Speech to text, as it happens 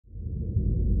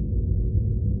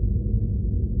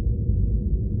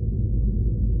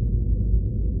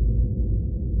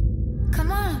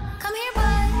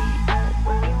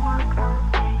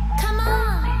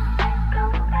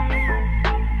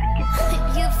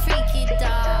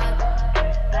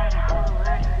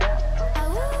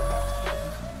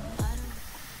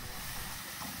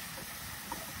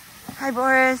Hi,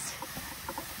 Boris.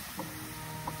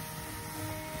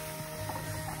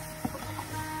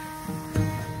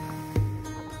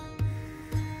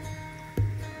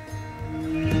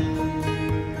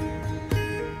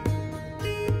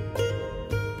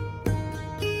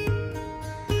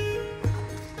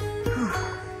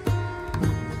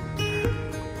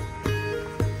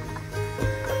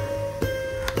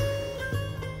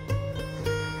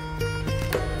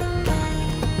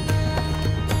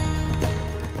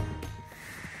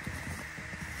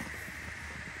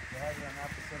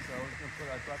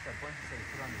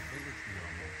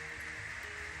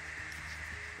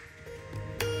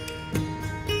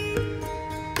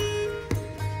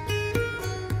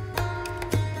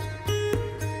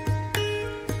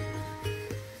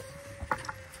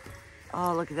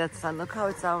 Oh, look at that sun. Look how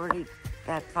it's already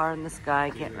that far in the sky,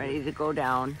 getting ready to go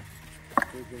down.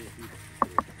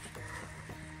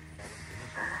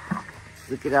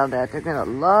 Look at all that. They're going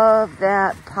to love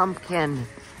that pumpkin.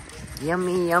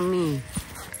 Yummy, yummy.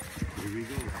 Here we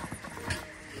go.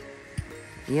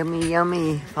 Yummy,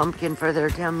 yummy. Pumpkin for their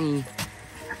tummy.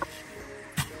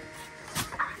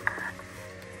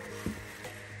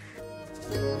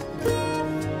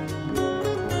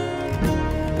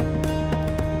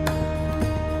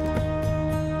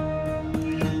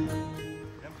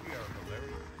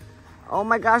 Oh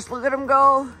my gosh, look at him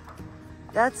go.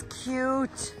 That's cute.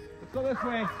 Let's go this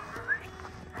way.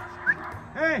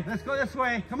 Hey, let's go this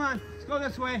way. Come on, let's go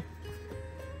this way.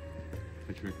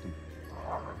 I tricked them.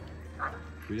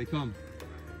 Here they come.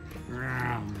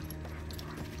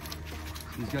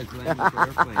 These guys landed the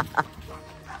airplane.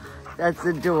 That's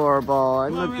adorable.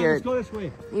 And look let's go this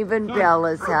way. Even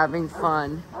Bella's having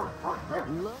fun.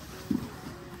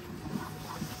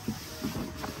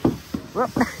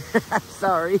 Whoop.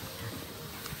 Sorry.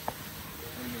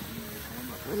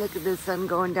 Look at the sun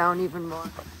going down even more.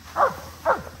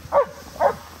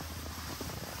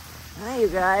 Hi, you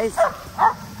guys.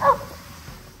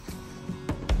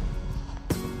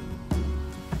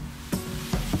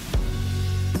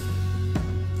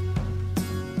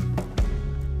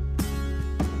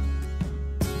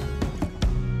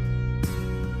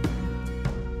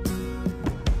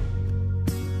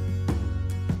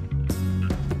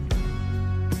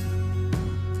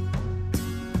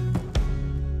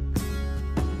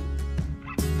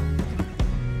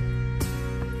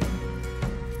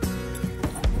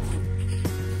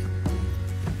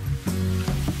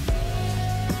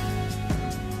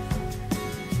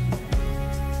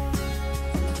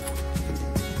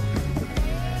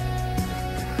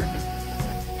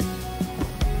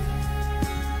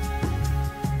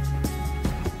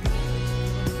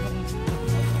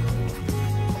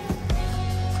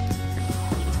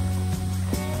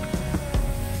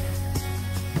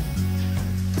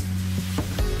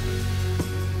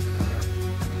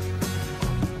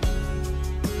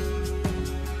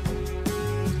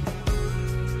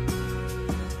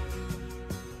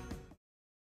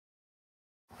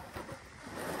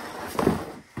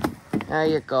 There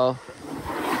you go.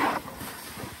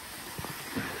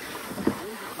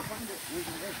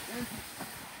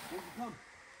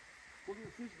 Go get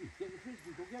the frisbee. Get the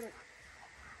frisbee. Go get it.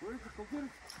 Where is it? Go get it.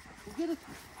 Go get it.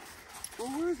 Go,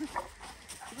 where is it? Come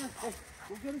on. Hey,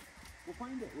 go get it. Go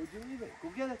find it. Where'd you leave it? Go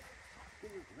get it.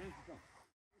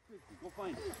 Go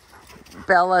find it.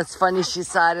 Bella's funny. She's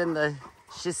sat in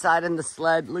the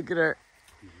sled. Look at her.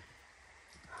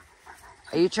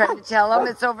 Are you trying to tell him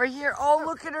it's over here? Oh,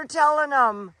 look at her telling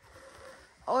him.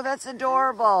 Oh, that's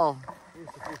adorable. Where's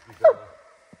the frisbee, Bella?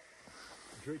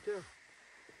 It's right there.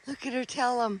 Look at her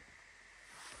tell him.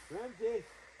 Ramsey,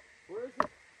 where is it?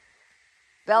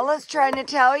 Bella's trying to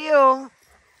tell you.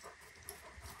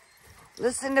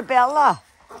 Listen to Bella.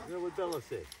 Yeah, what'd Bella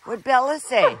say? What'd Bella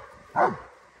say?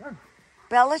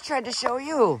 Bella tried to show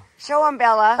you. Show him,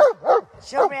 Bella.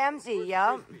 Show Ramsey,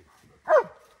 yep.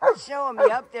 Show him,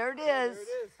 yep, there it is.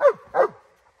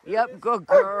 Yep, good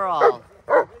girl.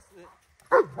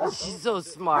 She's so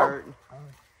smart.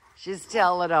 She's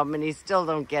telling him, and he still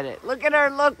don't get it. Look at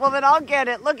her, look. Well, then I'll get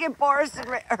it. Look at Boris and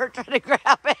her trying to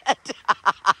grab it.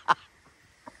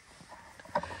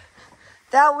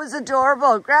 That was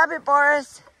adorable. Grab it,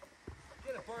 Boris.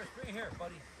 Get it, Boris. Bring it here,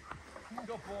 buddy.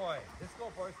 Go, boy. Let's go,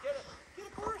 Boris. Get it. Get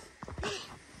it, Boris. Go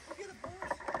get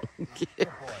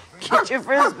it, Boris. Get, get your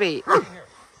frisbee. Bring it here.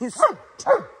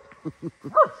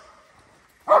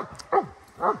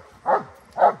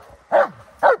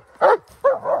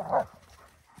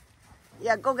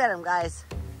 Yeah, go get him, guys.